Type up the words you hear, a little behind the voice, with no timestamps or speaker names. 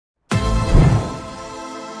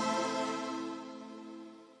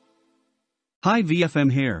Hi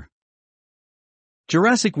VFM here.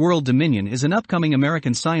 Jurassic World Dominion is an upcoming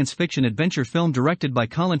American science fiction adventure film directed by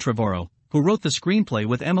Colin Trevorrow, who wrote the screenplay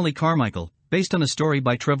with Emily Carmichael, based on a story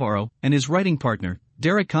by Trevorrow and his writing partner,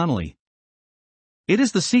 Derek Connolly. It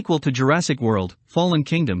is the sequel to Jurassic World, Fallen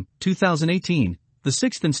Kingdom, 2018, the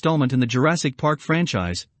sixth installment in the Jurassic Park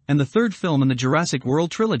franchise, and the third film in the Jurassic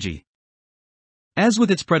World trilogy. As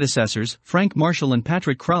with its predecessors, Frank Marshall and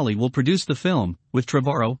Patrick Crowley will produce the film, with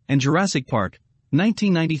Trevorrow and Jurassic Park,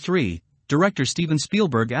 1993, director Steven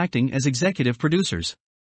Spielberg acting as executive producers.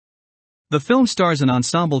 The film stars an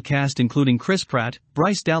ensemble cast including Chris Pratt,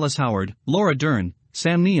 Bryce Dallas Howard, Laura Dern,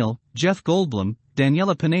 Sam Neill, Jeff Goldblum,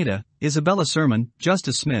 Daniela Pineda, Isabella Sermon,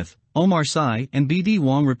 Justice Smith, Omar Sy and B.D.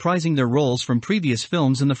 Wong reprising their roles from previous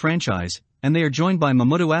films in the franchise, and they are joined by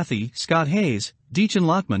Mahmoud Athi, Scott Hayes, Deacon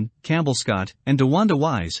Lockman, Campbell Scott, and DeWanda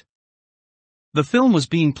Wise. The film was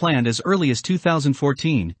being planned as early as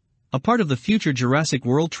 2014, a part of the future Jurassic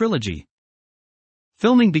World trilogy.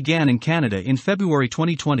 Filming began in Canada in February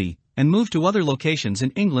 2020, and moved to other locations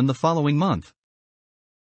in England the following month.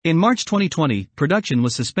 In March 2020, production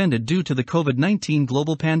was suspended due to the COVID-19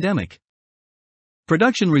 global pandemic.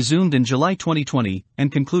 Production resumed in July 2020,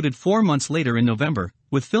 and concluded 4 months later in November,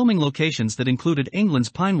 with filming locations that included England's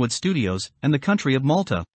Pinewood Studios and the country of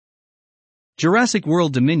Malta. Jurassic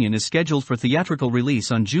World Dominion is scheduled for theatrical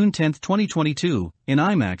release on June 10, 2022, in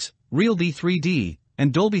IMAX, RealD 3D,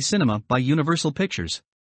 and Dolby Cinema by Universal Pictures.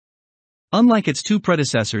 Unlike its two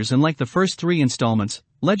predecessors and like the first three installments,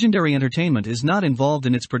 Legendary Entertainment is not involved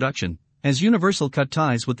in its production, as Universal cut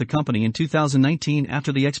ties with the company in 2019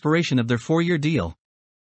 after the expiration of their 4-year deal.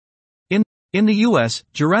 In the US,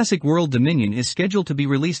 Jurassic World Dominion is scheduled to be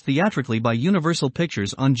released theatrically by Universal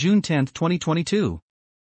Pictures on June 10, 2022.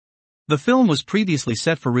 The film was previously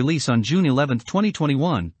set for release on June 11,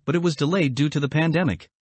 2021, but it was delayed due to the pandemic.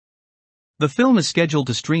 The film is scheduled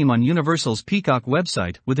to stream on Universal's Peacock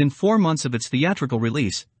website within 4 months of its theatrical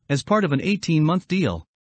release, as part of an 18-month deal.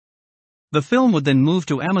 The film would then move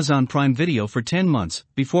to Amazon Prime Video for 10 months,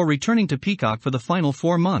 before returning to Peacock for the final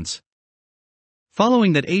 4 months.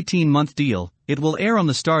 Following that 18-month deal, it will air on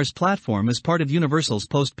the Starz platform as part of Universal's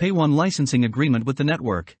post-Pay 1 licensing agreement with the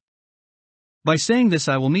network. By saying this,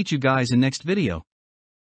 I will meet you guys in next video.